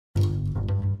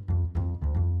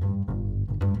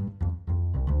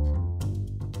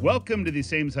Welcome to the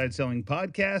Same Side Selling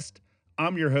Podcast.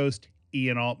 I'm your host,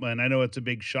 Ian Altman. I know it's a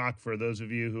big shock for those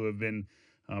of you who have been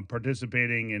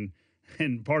participating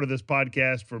in part of this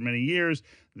podcast for many years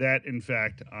that, in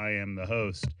fact, I am the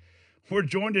host. We're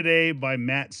joined today by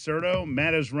Matt Certo.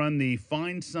 Matt has run the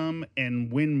Find Some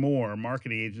and Win More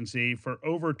marketing agency for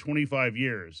over 25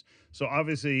 years. So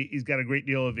obviously, he's got a great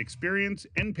deal of experience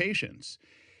and patience.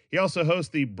 He also hosts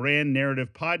the Brand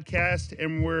Narrative podcast,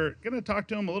 and we're going to talk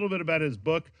to him a little bit about his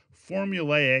book,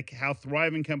 Formulaic: How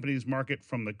Thriving Companies Market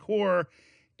from the Core.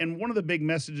 And one of the big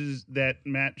messages that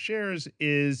Matt shares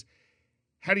is,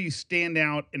 how do you stand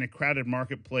out in a crowded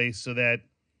marketplace so that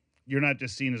you're not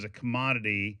just seen as a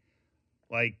commodity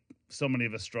like so many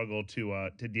of us struggle to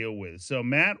deal with? So,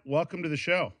 Matt, welcome to the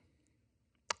show.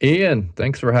 Ian,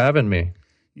 thanks for having me.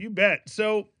 You bet.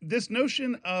 So this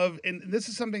notion of, and this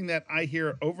is something that I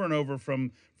hear over and over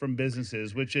from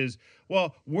businesses, which is,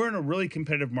 well, we're in a really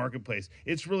competitive marketplace.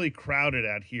 It's really crowded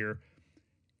out here.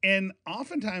 And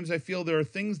oftentimes I feel there are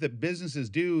things that businesses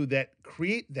do that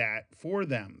create that for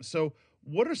them. So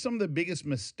what are some of the biggest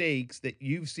mistakes that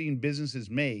you've seen businesses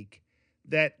make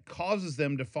that causes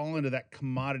them to fall into that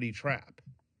commodity trap?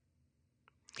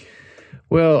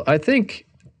 Well, I think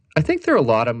there are a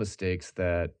lot of mistakes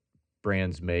that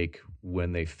brands make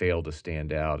when they fail to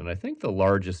stand out. And I think the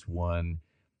largest one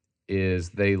is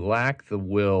they lack the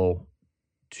will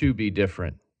to be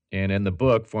different. And in the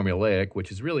book, Formulaic,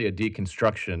 which is really a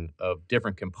deconstruction of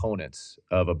different components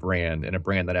of a brand and a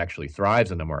brand that actually thrives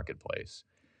in the marketplace.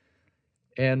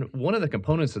 And one of the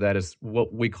components of that is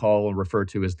what we call or refer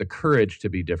to as the courage to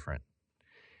be different.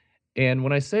 And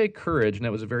when I say courage, and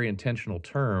that was a very intentional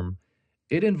term,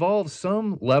 it involves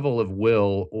some level of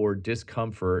will or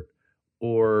discomfort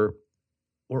or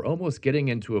almost getting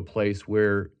into a place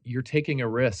where you're taking a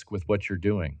risk with what you're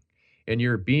doing and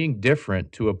you're being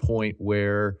different to a point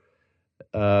where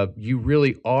you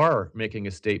really are making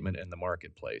a statement in the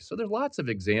marketplace. So there's lots of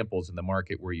examples in the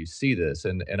market where you see this,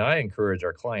 and I encourage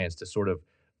our clients to sort of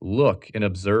look and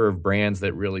observe brands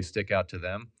that really stick out to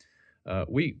them.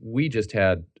 We just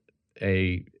had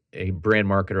a brand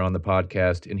marketer on the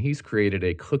podcast, and he's created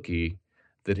a cookie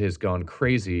that has gone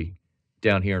crazy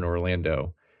down here in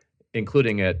Orlando,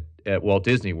 including at Walt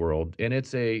Disney World. And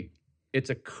it's a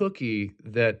cookie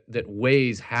that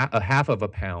weighs half of a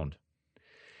pound.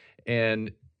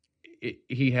 And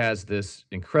he has this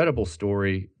incredible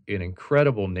story, an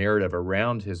incredible narrative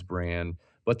around his brand,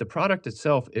 but the product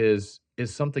itself is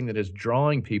something that is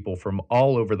drawing people from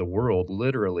all over the world,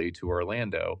 literally, to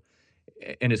Orlando.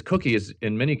 And his cookie is,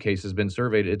 in many cases, been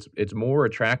surveyed. It's more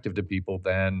attractive to people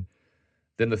than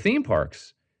the theme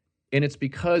parks. And it's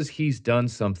because he's done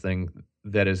something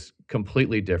that is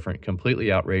completely different,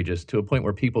 completely outrageous, to a point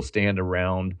where people stand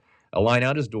around a line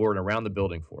out his door and around the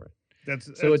building for it.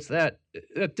 It's that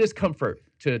discomfort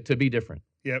to be different.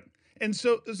 Yep. And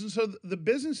so the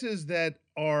businesses that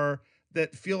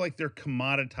feel like they're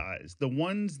commoditized, the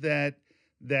ones that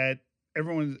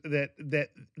everyone that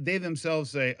they themselves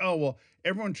say, oh, well,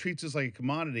 everyone treats us like a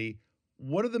commodity.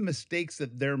 What are the mistakes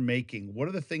that they're making? What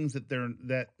are the things that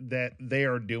they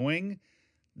are doing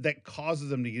that causes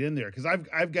them to get in there? Because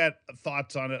I've got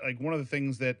thoughts on it. Like, one of the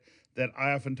things that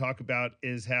I often talk about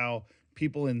is how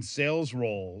people in sales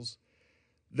roles,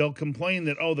 they'll complain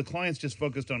that, oh, the client's just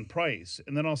focused on price.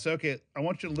 And then I'll say, okay, I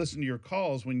want you to listen to your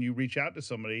calls when you reach out to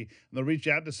somebody. And they'll reach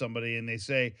out to somebody and they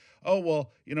say, oh,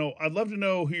 well, I'd love to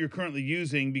know who you're currently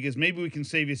using because maybe we can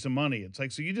save you some money. It's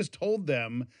like, so you just told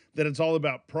them that it's all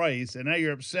about price, and now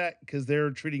you're upset because they're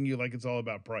treating you like it's all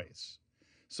about price.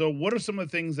 So what are some of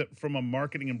the things that, from a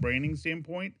marketing and branding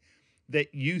standpoint,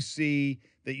 that you see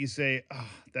that you say, oh,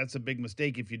 that's a big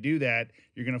mistake. If you do that,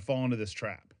 you're going to fall into this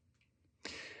trap?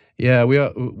 Yeah, we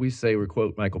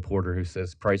quote Michael Porter, who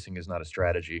says pricing is not a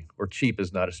strategy, or cheap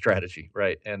is not a strategy,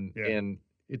 right? And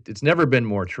it's never been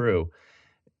more true.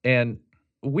 And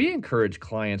we encourage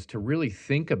clients to really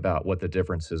think about what the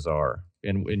differences are.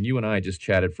 And you and I just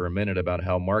chatted for a minute about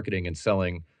how marketing and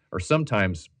selling are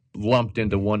sometimes lumped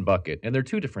into one bucket, and they're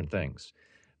two different things.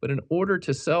 But in order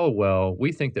to sell well,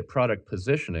 we think that product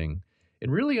positioning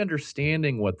and really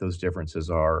understanding what those differences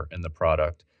are in the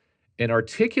product and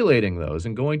articulating those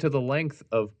and going to the length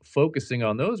of focusing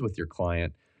on those with your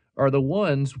client are the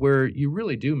ones where you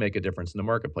really do make a difference in the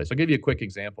marketplace. I'll give you a quick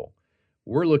example.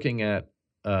 We're looking at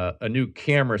a new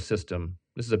camera system.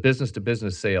 This is a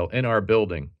business-to-business sale in our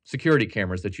building, security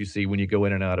cameras that you see when you go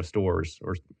in and out of stores.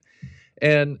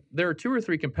 And there are two or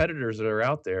three competitors that are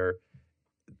out there,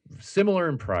 similar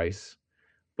in price,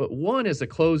 but one is a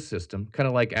closed system, kind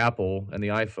of like Apple and the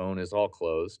iPhone is all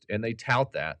closed, and they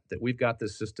tout that we've got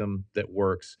this system that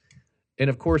works. And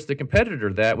of course, the competitor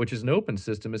to that, which is an open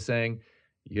system, is saying,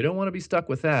 you don't want to be stuck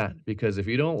with that because if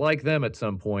you don't like them at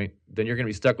some point, then you're going to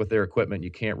be stuck with their equipment. You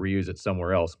can't reuse it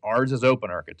somewhere else. Ours is open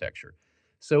architecture.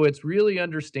 So it's really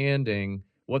understanding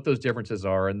what those differences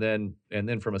are and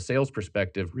then from a sales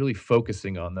perspective, really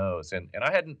focusing on those. And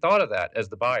I hadn't thought of that as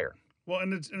the buyer. Well,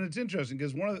 and it's interesting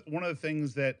because one of the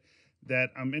things that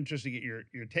I'm interested to get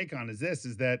your take on is this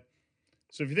is that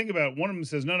so if you think about it, one of them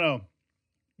says no,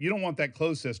 you don't want that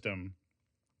closed system,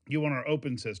 you want our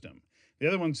open system. The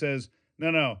other one says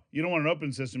no, you don't want an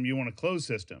open system, you want a closed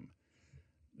system.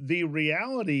 The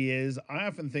reality is, I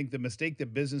often think the mistake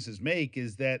that businesses make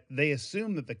is that they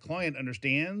assume that the client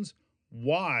understands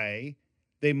why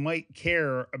they might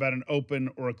care about an open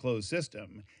or a closed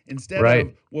system. Instead of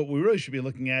Right. what we really should be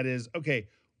looking at is, okay,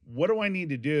 what do I need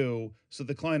to do so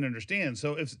the client understands?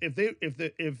 So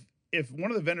if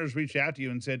one of the vendors reached out to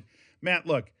you and said, Matt,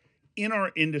 look, in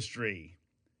our industry,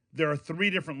 there are three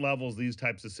different levels of these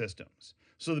types of systems.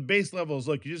 So the base level is,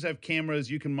 look, you just have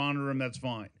cameras, you can monitor them, that's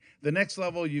fine. The next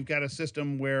level, you've got a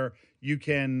system where you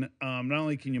can not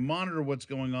only can you monitor what's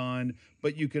going on,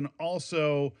 but you can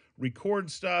also record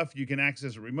stuff, you can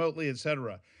access it remotely,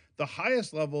 etc. The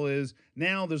highest level is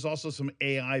now there's also some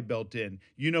AI built in.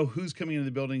 You know who's coming into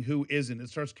the building, who isn't. It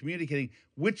starts communicating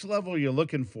which level you're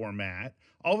looking for, Matt.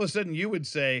 All of a sudden, you would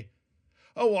say,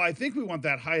 oh, well, I think we want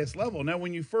that highest level. Now,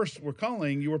 when you first were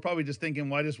calling, you were probably just thinking,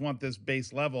 well, I just want this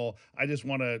base level. I just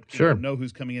want to Sure. know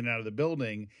who's coming in and out of the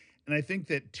building. And I think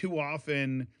that too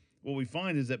often what we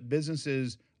find is that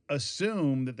businesses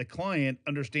assume that the client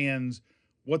understands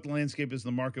what the landscape is in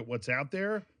the market, what's out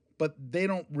there, but they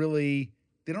don't really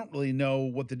know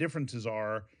what the differences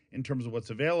are in terms of what's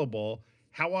available.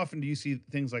 How often do you see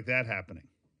things like that happening?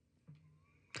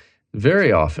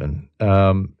 Very often.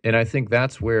 And I think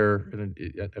that's where and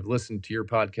I've listened to your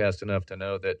podcast enough to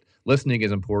know that listening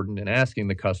is important and asking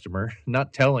the customer,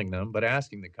 not telling them, but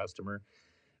asking the customer.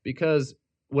 Because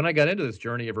when I got into this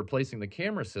journey of replacing the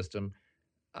camera system,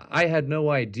 I had no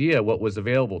idea what was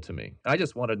available to me. I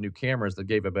just wanted new cameras that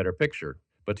gave a better picture.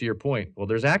 But to your point, well,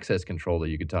 there's access control that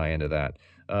you could tie into that.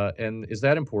 And is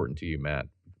that important to you, Matt?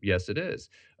 Yes, it is.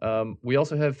 We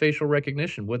also have facial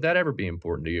recognition. Would that ever be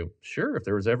important to you? Sure. If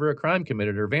there was ever a crime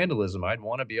committed or vandalism, I'd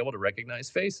want to be able to recognize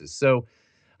faces. So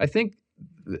I think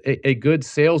a good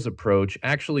sales approach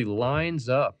actually lines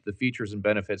up the features and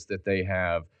benefits that they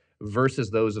have versus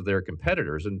those of their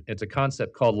competitors. And it's a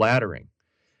concept called laddering.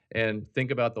 And think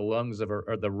about the lungs of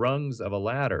or the rungs of a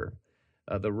ladder.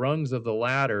 The rungs of the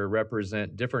ladder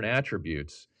represent different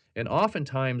attributes, and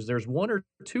oftentimes there's one or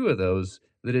two of those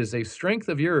that is a strength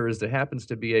of yours that happens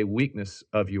to be a weakness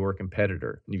of your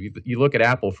competitor. You look at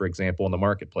Apple, for example, in the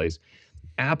marketplace.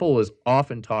 Apple is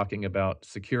often talking about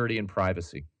security and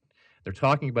privacy. They're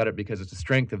talking about it because it's a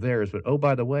strength of theirs, but oh,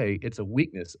 by the way, it's a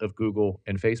weakness of Google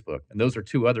and Facebook. And those are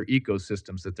two other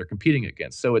ecosystems that they're competing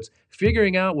against. So it's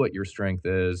figuring out what your strength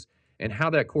is and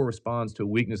how that corresponds to a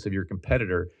weakness of your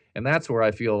competitor. And that's where I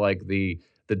feel like the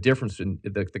difference in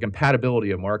the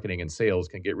compatibility of marketing and sales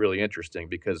can get really interesting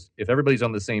because if everybody's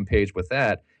on the same page with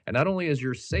that, and not only is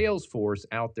your sales force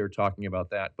out there talking about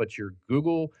that, but your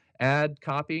Google ad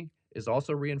copy is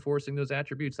also reinforcing those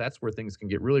attributes, that's where things can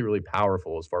get really, really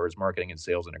powerful as far as marketing and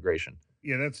sales integration.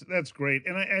 Yeah, that's great,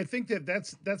 and I think that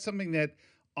that's something that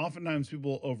oftentimes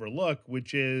people overlook,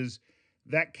 which is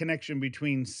that connection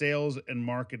between sales and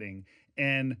marketing.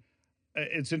 And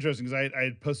it's interesting because I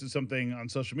had posted something on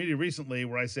social media recently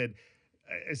where I said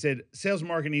sales and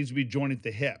marketing needs to be joined at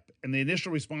the hip, and the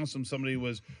initial response from somebody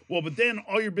was, well, but then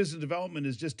all your business development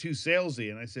is just too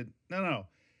salesy, and I said, no.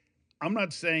 I'm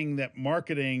not saying that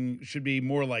marketing should be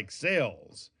more like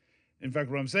sales. In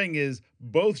fact, what I'm saying is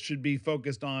both should be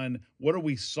focused on what are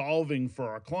we solving for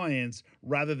our clients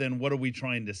rather than what are we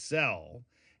trying to sell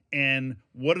and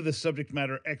what are the subject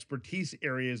matter expertise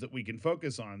areas that we can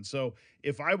focus on. So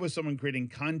if I was someone creating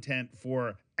content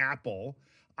for Apple,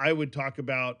 I would talk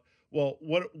about, well,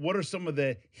 what are some of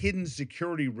the hidden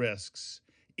security risks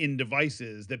in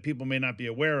devices that people may not be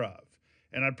aware of?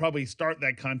 And I'd probably start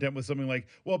that content with something like,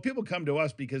 well, people come to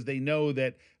us because they know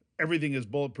that everything is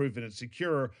bulletproof and it's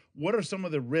secure. What are some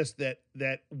of the risks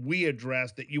that we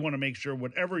address that you want to make sure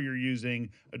whatever you're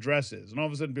using addresses? And all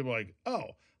of a sudden people are like,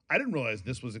 oh, I didn't realize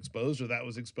this was exposed or that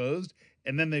was exposed.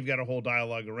 And then they've got a whole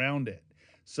dialogue around it.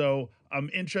 So I'm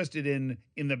interested in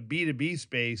the B2B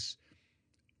space.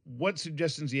 What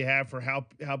suggestions do you have for how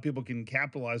people can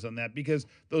capitalize on that? Because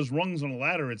those rungs on a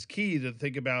ladder, it's key to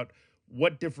think about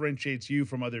what differentiates you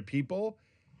from other people.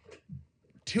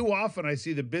 Too often I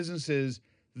see the businesses,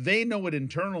 they know it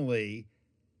internally,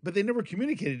 but they never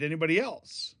communicate it to anybody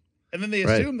else. And then they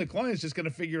Right. assume the client's just going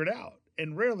to figure it out.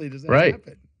 And rarely does that Right.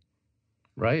 happen.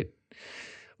 Right.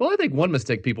 Well, I think one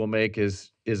mistake people make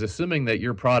is assuming that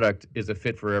your product is a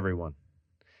fit for everyone.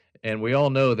 And we all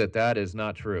know that that is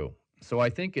not true. So I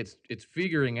think it's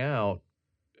figuring out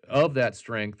of that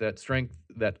strength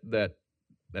that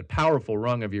powerful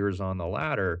rung of yours on the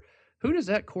ladder, who does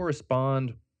that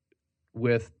correspond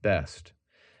with best?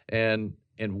 And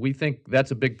we think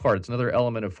that's a big part. It's another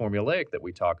element of formulaic that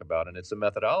we talk about, and it's a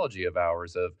methodology of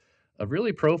ours of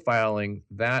really profiling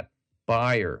that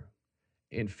buyer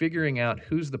in figuring out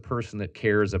who's the person that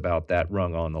cares about that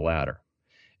rung on the ladder.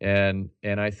 And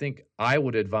I think I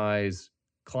would advise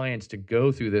clients to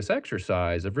go through this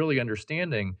exercise of really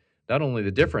understanding not only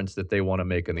the difference that they want to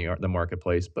make in the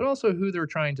marketplace, but also who they're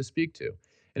trying to speak to.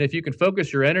 And if you can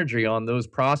focus your energy on those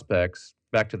prospects,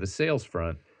 back to the sales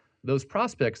front, those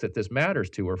prospects that this matters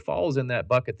to or falls in that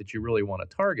bucket that you really want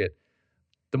to target,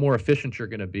 the more efficient you're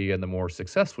going to be and the more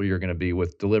successful you're going to be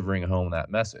with delivering home that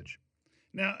message.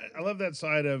 Now, I love that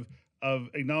side of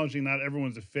acknowledging not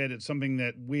everyone's a fit. It's something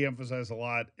that we emphasize a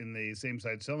lot in the same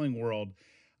side selling world.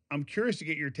 I'm curious to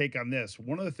get your take on this.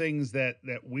 One of the things that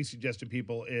we suggest to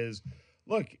people is,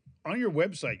 look, on your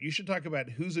website, you should talk about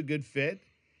who's a good fit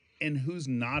and who's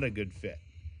not a good fit.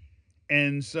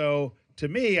 And so to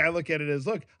me, I look at it as,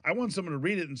 look, I want someone to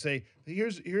read it and say,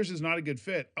 here's is not a good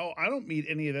fit. Oh, I don't meet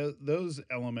any of those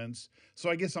elements, so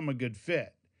I guess I'm a good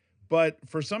fit. But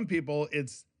for some people,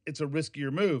 it's a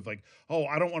riskier move. Like, oh,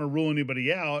 I don't want to rule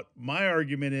anybody out. My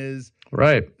argument is,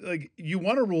 Right. like, you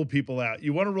want to rule people out.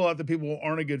 You want to rule out the people who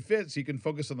aren't a good fit so you can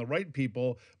focus on the right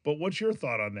people. But what's your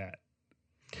thought on that?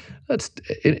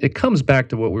 It comes back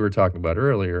to what we were talking about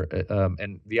earlier,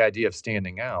 and the idea of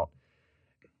standing out.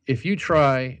 If you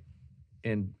try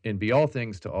and be all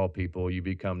things to all people, you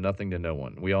become nothing to no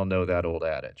one. We all know that old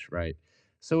adage, right?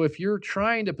 So if you're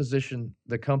trying to position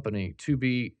the company to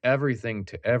be everything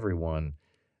to everyone,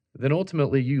 then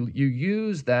ultimately you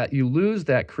lose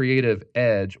that creative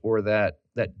edge or that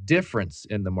difference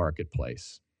in the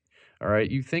marketplace. All right,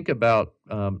 you think about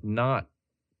not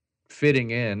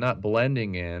fitting in, not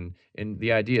blending in, and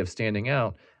the idea of standing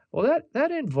out. Well,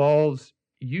 that involves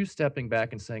you stepping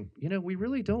back and saying, we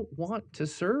really don't want to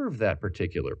serve that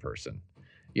particular person,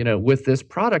 with this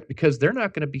product because they're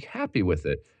not going to be happy with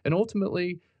it. And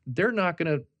ultimately, they're not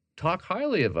going to talk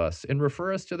highly of us and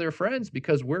refer us to their friends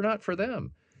because we're not for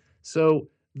them. So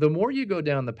the more you go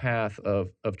down the path of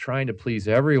trying to please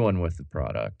everyone with the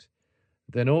product,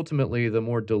 then ultimately the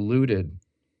more diluted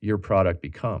your product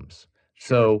becomes.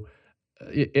 Sure.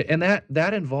 So, and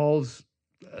that involves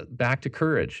back to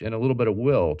courage and a little bit of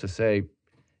will to say,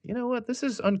 you know what, this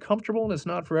is uncomfortable and it's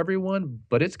not for everyone,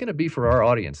 but it's going to be for our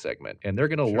audience segment, and they're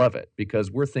going to Sure. love it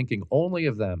because we're thinking only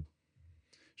of them.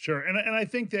 Sure. And I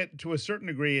think that to a certain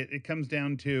degree, it comes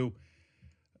down to,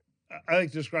 I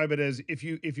like to describe it as, if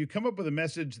you come up with a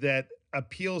message that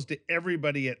appeals to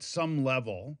everybody at some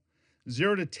level,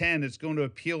 0 to 10, it's going to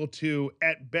appeal to,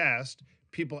 at best,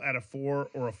 people at a 4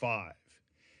 or a 5.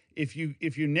 If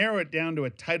you narrow it down to a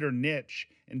tighter niche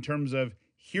in terms of,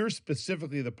 here's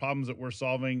specifically the problems that we're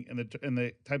solving and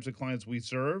the types of clients we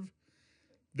serve,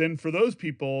 then for those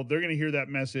people, they're going to hear that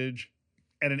message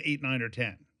at an 8, 9, or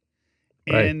 10.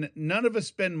 Right. And none of us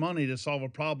spend money to solve a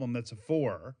problem that's a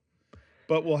 4,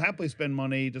 but we'll happily spend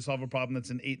money to solve a problem that's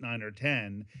an 8, 9, or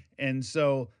 10. And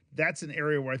so that's an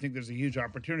area where I think there's a huge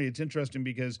opportunity. It's interesting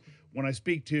because when I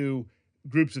speak to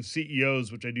groups of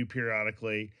CEOs, which I do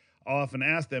periodically, I'll often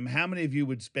ask them, how many of you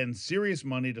would spend serious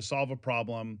money to solve a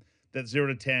problem that 0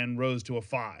 to 10 rose to a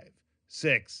 5,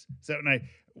 6, 7? I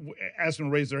ask them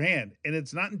to raise their hand. And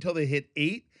it's not until they hit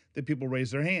 8 that people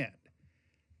raise their hand.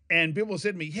 And people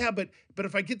said to me, yeah, but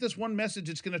if I get this one message,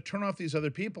 it's going to turn off these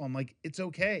other people. I'm like, it's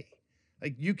okay.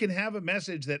 Like, you can have a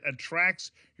message that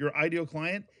attracts your ideal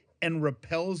client and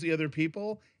repels the other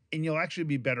people, and you'll actually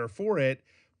be better for it.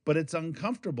 But it's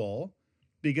uncomfortable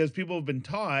because people have been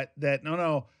taught that,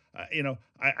 no,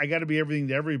 I got to be everything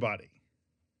to everybody.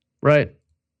 Right.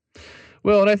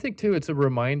 Well, and I think too, it's a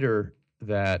reminder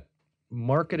that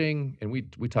marketing, and we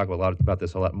talk a lot about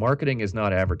this a lot. Marketing is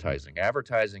not advertising.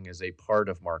 Advertising is a part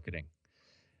of marketing.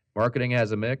 Marketing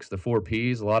has a mix, the 4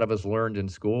 Ps. A lot of us learned in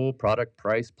school: product,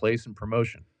 price, place, and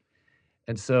promotion.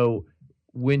 And so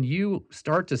when you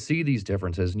start to see these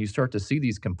differences and you start to see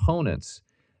these components,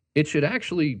 it should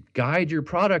actually guide your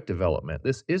product development.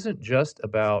 This isn't just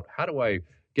about how do I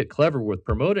get clever with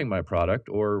promoting my product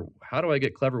or how do I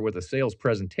get clever with a sales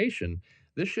presentation.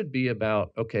 This should be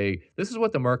about, okay, this is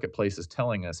what the marketplace is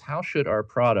telling us. How should our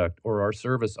product or our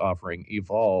service offering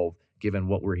evolve given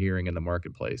what we're hearing in the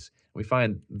marketplace? We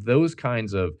find those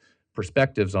kinds of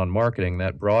perspectives on marketing,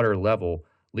 that broader level,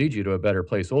 lead you to a better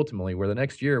place ultimately, where the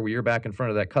next year when you're back in front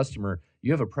of that customer,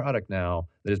 you have a product now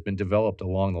that has been developed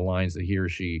along the lines that he or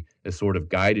she has sort of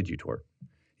guided you toward.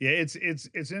 Yeah, it's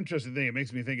an interesting thing. It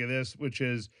makes me think of this, which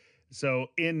is so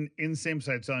in same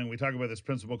side selling, we talk about this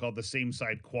principle called the same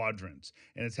side quadrants,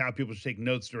 and it's how people should take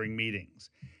notes during meetings.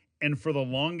 And for the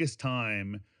longest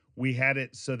time, we had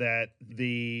it so that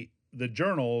the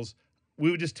journals,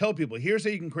 we would just tell people, here's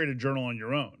how you can create a journal on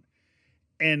your own.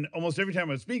 And almost every time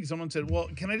I would speak, someone said, well,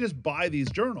 can I just buy these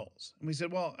journals? And we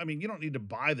said, well, I mean, you don't need to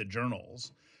buy the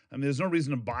journals. I mean, there's no reason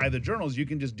to buy the journals. You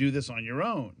can just do this on your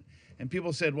own. And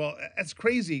people said, well, that's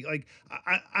crazy. Like,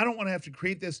 I don't want to have to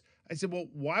create this. I said, well,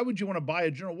 why would you want to buy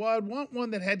a journal? Well, I'd want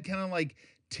one that had kind of like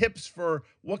tips for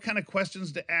what kind of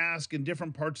questions to ask in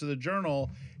different parts of the journal.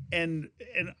 And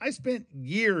I spent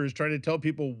years trying to tell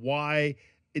people why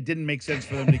it didn't make sense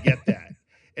for them to get that.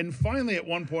 And finally, at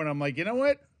one point, I'm like, you know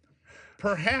what?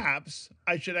 Perhaps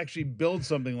I should actually build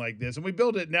something like this. And we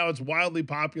built it. Now it's wildly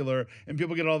popular and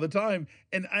people get it all the time.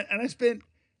 And I spent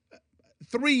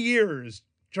 3 years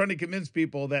trying to convince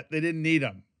people that they didn't need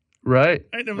them. Right.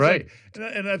 And it was Right.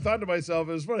 like, and I thought to myself,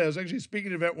 it was funny. I was actually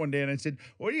speaking at an event one day, and I said,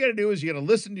 "What you got to do is you got to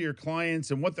listen to your clients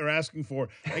and what they're asking for."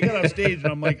 I got off stage, and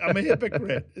I'm like, I'm a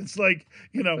hypocrite. It's like,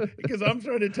 because I'm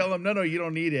trying to tell them, no, you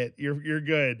don't need it. You're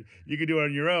good. You can do it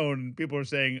on your own. People are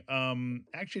saying,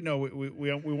 actually, no,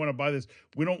 we want to buy this.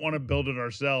 We don't want to build it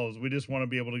ourselves. We just want to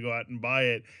be able to go out and buy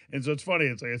it. And so it's funny.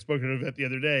 It's like I spoke at an event the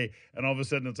other day, and all of a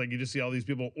sudden, it's like you just see all these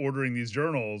people ordering these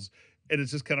journals, and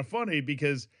it's just kind of funny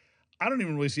because I don't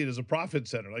even really see it as a profit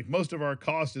center. Like most of our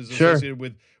cost is Sure. associated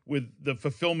with the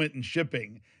fulfillment and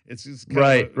shipping. It's just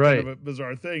Right. kind Right. of a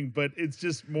bizarre thing, but it's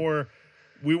just more,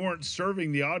 we weren't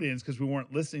serving the audience because we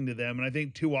weren't listening to them. And I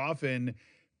think too often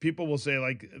people will say,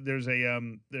 like, there's a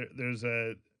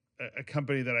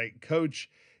company that I coach,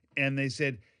 and they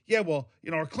said, yeah, well,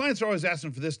 our clients are always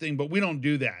asking for this thing, but we don't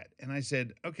do that. And I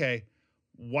said, okay,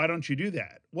 why don't you do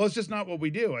that? Well, it's just not what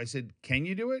we do. I said, can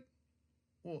you do it?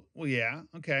 Well, yeah,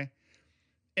 okay.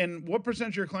 And what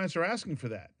percentage of your clients are asking for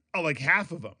that? Oh, like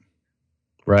half of them.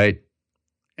 Right.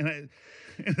 And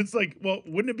it's like, well,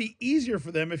 wouldn't it be easier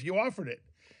for them if you offered it?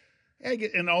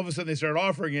 And all of a sudden they started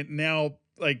offering it. And now,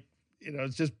 like,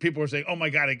 it's just people are saying, oh my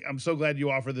God, I'm so glad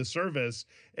you offer this service.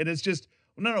 And it's just,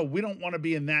 no, we don't want to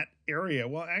be in that area.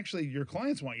 Well, actually, your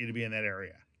clients want you to be in that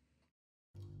area.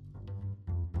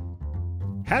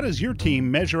 How does your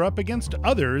team measure up against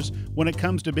others when it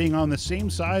comes to being on the same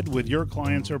side with your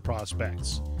clients or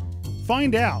prospects?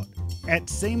 Find out at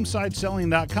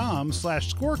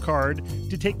samesideselling.com/scorecard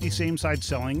to take the Same Side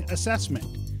Selling assessment.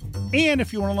 And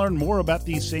if you want to learn more about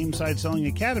the Same Side Selling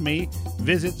Academy,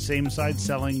 visit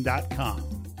samesideselling.com.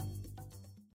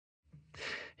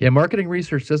 Yeah, marketing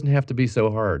research doesn't have to be so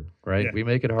hard, right? Yeah. We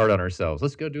make it hard on ourselves.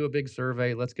 Let's go do a big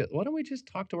survey. Why don't we just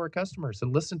talk to our customers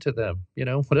and listen to them?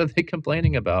 What are they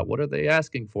complaining about? What are they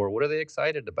asking for? What are they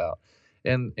excited about?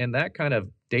 And that kind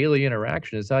of daily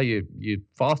interaction is how you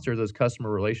foster those customer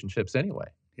relationships anyway.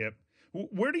 Yep.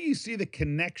 Where do you see the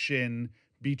connection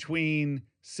between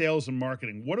sales and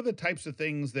marketing? What are the types of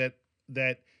things that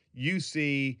you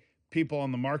see people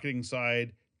on the marketing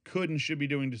side could and should be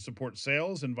doing to support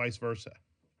sales and vice versa?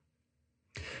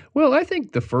 Well, I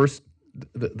think the first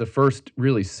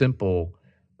really simple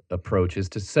approach is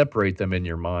to separate them in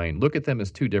your mind. Look at them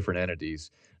as two different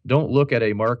entities. Don't look at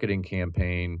a marketing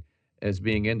campaign as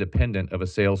being independent of a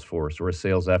sales force or a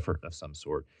sales effort of some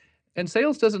sort. And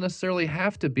sales doesn't necessarily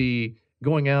have to be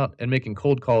going out and making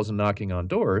cold calls and knocking on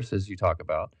doors, as you talk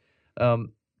about.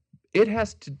 It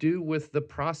has to do with the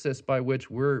process by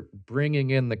which we're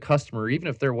bringing in the customer, even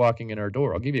if they're walking in our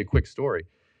door. I'll give you a quick story.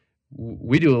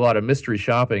 We do a lot of mystery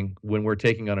shopping when we're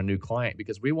taking on a new client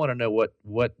because we want to know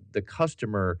what the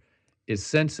customer is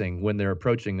sensing when they're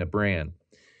approaching the brand.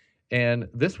 And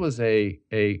this was a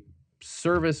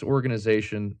service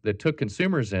organization that took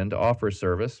consumers in to offer a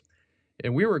service,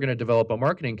 and we were going to develop a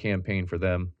marketing campaign for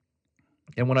them.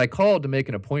 And when I called to make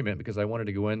an appointment because I wanted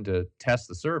to go in to test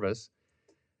the service,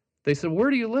 they said, "Where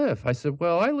do you live?" I said,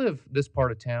 "Well, I live this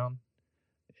part of town,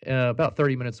 about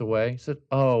 30 minutes away." I said,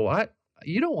 "Oh,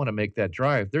 you don't want to make that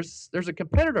drive. There's a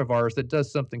competitor of ours that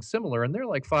does something similar, and they're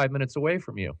like 5 minutes away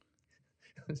from you."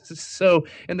 So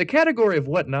in the category of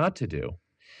what not to do,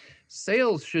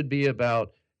 sales should be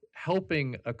about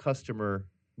helping a customer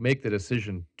make the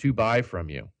decision to buy from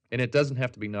you. And it doesn't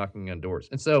have to be knocking on doors.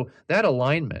 And so that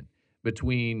alignment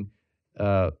between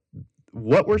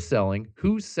what we're selling,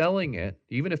 who's selling it,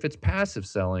 even if it's passive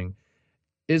selling,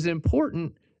 is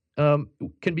important,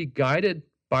 can be guided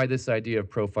by this idea of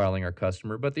profiling our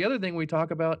customer. But the other thing we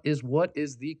talk about is what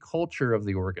is the culture of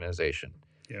the organization?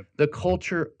 Yep. The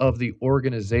culture of the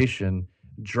organization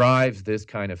drives this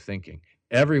kind of thinking.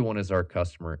 Everyone is our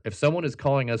customer. If someone is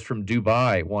calling us from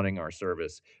Dubai wanting our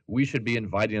service, we should be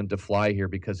inviting them to fly here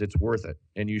because it's worth it,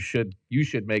 and you should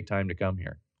make time to come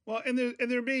here. Well, and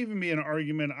there may even be an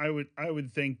argument I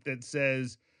would think that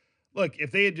says, look,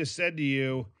 if they had just said to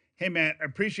you, "Hey, Matt, I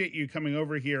appreciate you coming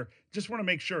over here. Just want to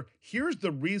make sure. Here's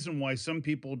the reason why some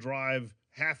people drive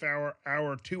half hour,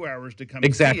 2 hours to come see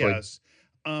Exactly. us.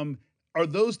 Um, are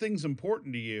those things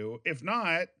important to you? If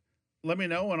not, let me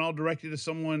know, and I'll direct you to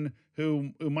someone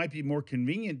who might be more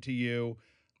convenient to you."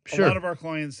 A lot Sure. of our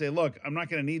clients say, "Look, I'm not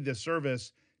going to need this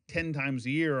service 10 times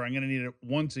a year. I'm going to need it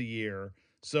once a year."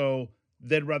 So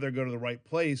they'd rather go to the right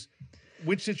place.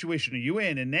 Which situation are you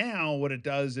in? And now what it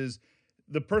does is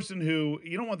the person who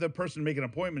you don't want the person to make an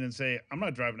appointment and say, "I'm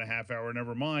not driving a half hour,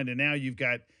 never mind." And now you've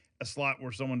got a slot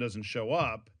where someone doesn't show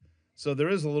up. So there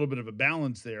is a little bit of a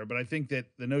balance there. But I think that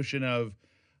the notion of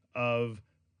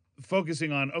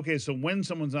focusing on, okay, so when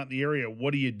someone's not in the area,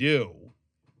 what do you do?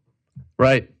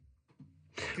 Right.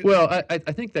 'Cause- Well, I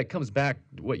think that comes back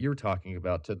to what you're talking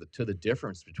about, to the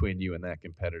difference between you and that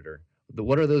competitor.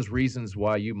 What are those reasons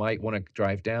why you might want to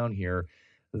drive down here?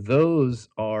 Those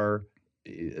are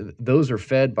those are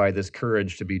fed by this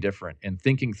courage to be different and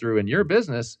thinking through in your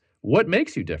business what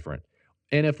makes you different.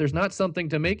 And if there's not something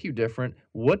to make you different,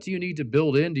 what do you need to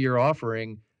build into your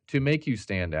offering to make you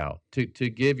stand out? To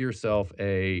give yourself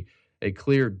a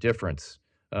clear difference.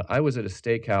 I was at a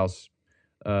steakhouse,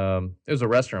 it was a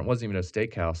restaurant, it wasn't even a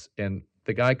steakhouse, and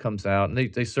the guy comes out and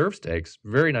they serve steaks,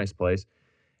 very nice place,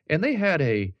 and they had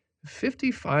a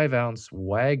 55-ounce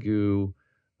Wagyu,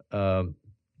 um,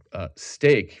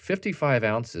 steak, 55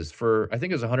 ounces for I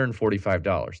think it was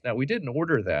 $145. Now, we didn't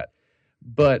order that,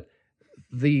 but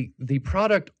the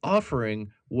product offering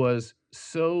was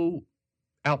so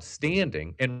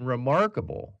outstanding and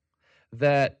remarkable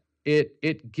that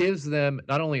it gives them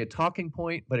not only a talking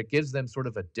point, but it gives them sort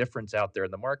of a difference out there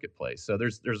in the marketplace. So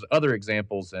there's other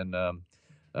examples, and I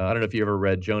don't know if you ever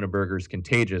read Jonah Berger's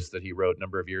Contagious that he wrote a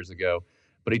number of years ago,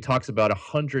 but he talks about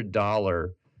 $100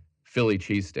 Philly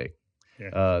cheesesteak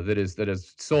yeah, that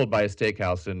is sold by a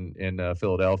steakhouse in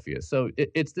Philadelphia. So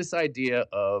it's this idea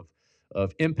of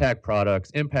impact products,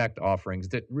 impact offerings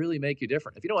that really make you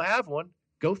different. If you don't have one,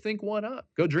 go think one up,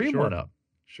 go dream one sure, up.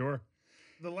 sure.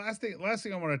 The last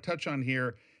thing I want to touch on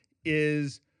here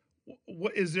is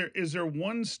what is there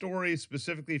one story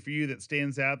specifically for you that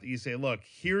stands out that you say, look,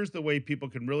 here's the way people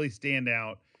can really stand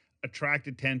out, attract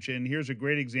attention. Here's a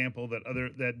great example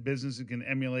that businesses can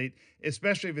emulate,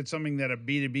 especially if it's something that a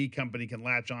B2B company can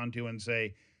latch onto and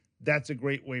say, that's a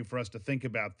great way for us to think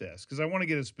about this. Because I want to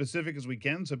get as specific as we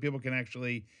can so people can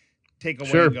actually take away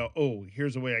and Sure. go, oh,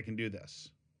 here's a way I can do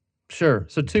this. Sure.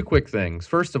 So, two quick things.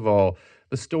 First of all,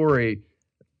 the story.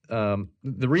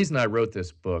 The reason I wrote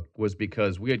this book was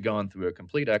because we had gone through a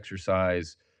complete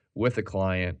exercise with a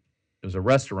client. It was a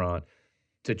restaurant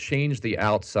to change the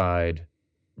outside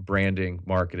branding,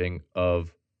 marketing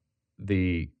of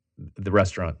the the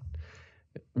restaurant.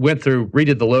 Went through,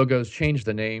 redid the logos, changed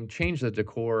the name, changed the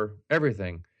decor,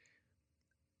 everything.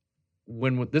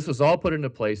 When this was all put into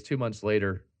place 2 months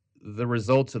later, the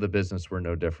results of the business were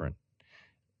no different.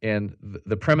 And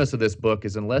the premise of this book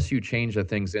is unless you change the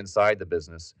things inside the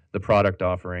business, the product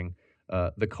offering,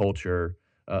 the culture,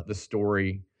 the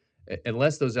story,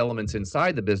 unless those elements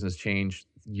inside the business change,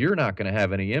 you're not going to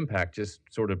have any impact. Just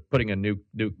sort of putting a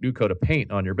new coat of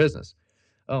paint on your business.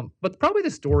 But probably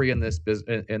the story in this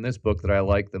book that I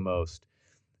like the most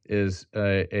is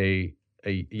a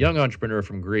young entrepreneur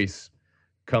from Greece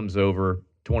comes over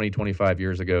 20, 25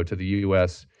 years ago to the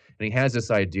U.S. and he has this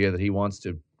idea that he wants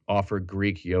to offer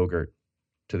Greek yogurt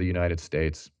to the United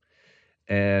States.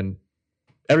 And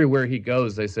everywhere he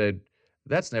goes, they said,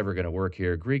 that's never going to work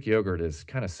here. Greek yogurt is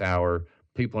kind of sour.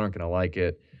 People aren't going to like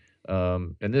it.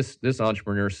 And this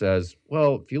entrepreneur says,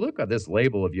 well, if you look at this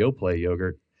label of Yoplait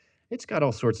yogurt, it's got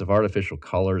all sorts of artificial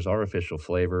colors, artificial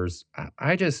flavors.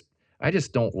 I just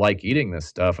don't like eating this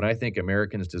stuff, and I think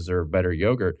Americans deserve better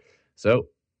yogurt. So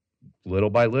little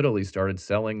by little, he started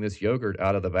selling this yogurt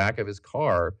out of the back of his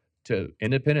car to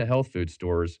independent health food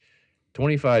stores.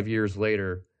 25 years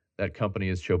later, that company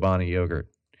is Chobani Yogurt,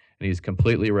 and he's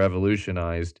completely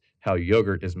revolutionized how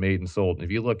yogurt is made and sold. And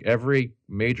if you look, every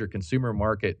major consumer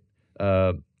market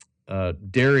uh,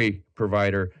 dairy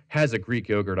provider has a Greek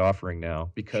yogurt offering now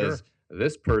Sure. because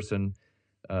this person,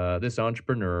 this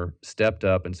entrepreneur, stepped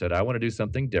up and said, "I want to do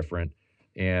something different,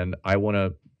 and I want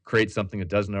to create something that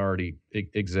doesn't already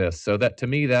exist." So that to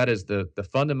me, that is the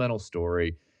fundamental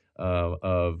story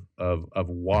of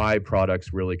why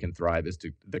products really can thrive is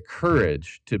to the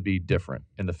courage to be different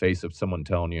in the face of someone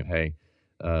telling you, "Hey,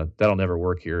 that'll never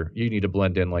work here. You need to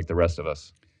blend in like the rest of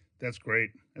us. That's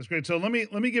great. That's great. So let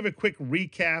me give a quick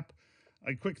recap,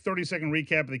 a quick 30-second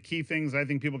recap of the key things I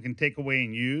think people can take away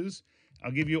and use.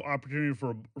 I'll give you opportunity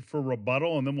for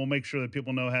rebuttal, and then we'll make sure that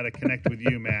people know how to connect with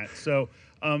you, Matt. So,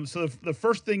 the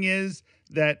first thing is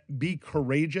that be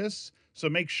courageous. So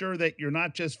make sure that you're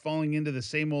not just falling into the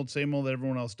same old that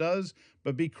everyone else does,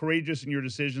 but be courageous in your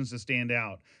decisions to stand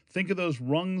out. Think of those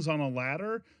rungs on a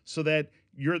ladder so that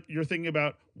you're thinking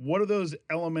about what are those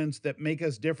elements that make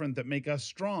us different, that make us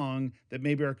strong, that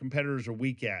maybe our competitors are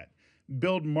weak at.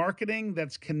 Build marketing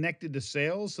that's connected to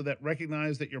sales so that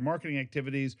recognize that your marketing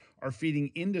activities are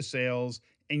feeding into sales,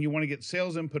 and you want to get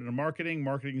sales input into marketing,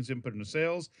 marketing's input into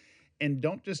sales. And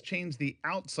don't just change the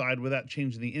outside without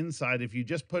changing the inside. If you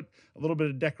just put a little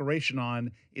bit of decoration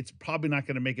on, it's probably not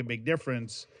going to make a big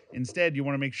difference. Instead, you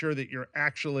want to make sure that you're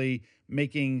actually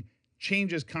making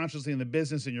changes consciously in the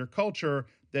business and your culture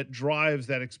that drives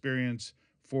that experience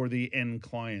for the end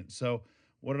client. So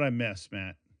what did I miss,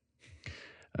 Matt?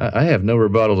 I have no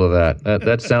rebuttal to that.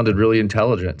 That sounded really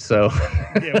intelligent. So,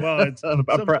 Yeah, well, it's you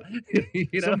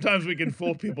know, sometimes we can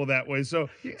fool people that way. So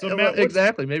well, Matt,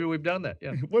 exactly. Maybe we've done that.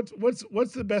 Yeah.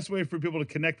 what's the best way for people to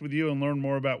connect with you and learn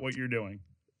more about what you're doing?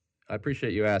 I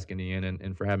appreciate you asking, Ian,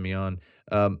 and for having me on.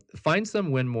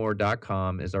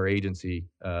 Findsomewinmore.com is our agency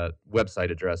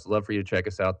website address. Love for you to check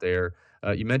us out there.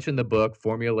 You mentioned the book,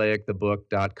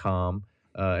 formulaicthebook.com,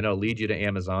 and it'll lead you to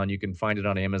Amazon. You can find it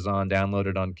on Amazon, download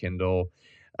it on Kindle.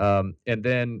 And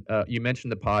then you mentioned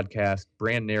the podcast,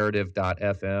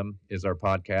 brandnarrative.fm is our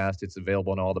podcast. It's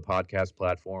available on all the podcast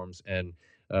platforms. And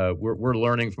we're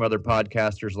learning from other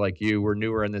podcasters like you. We're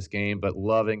newer in this game, but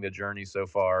loving the journey so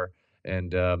far.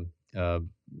 And,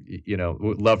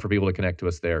 would love for people to connect to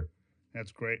us there.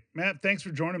 That's great. Matt, thanks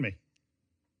for joining me.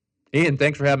 Ian,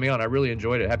 thanks for having me on. I really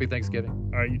enjoyed it. Happy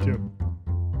Thanksgiving. All right, you too.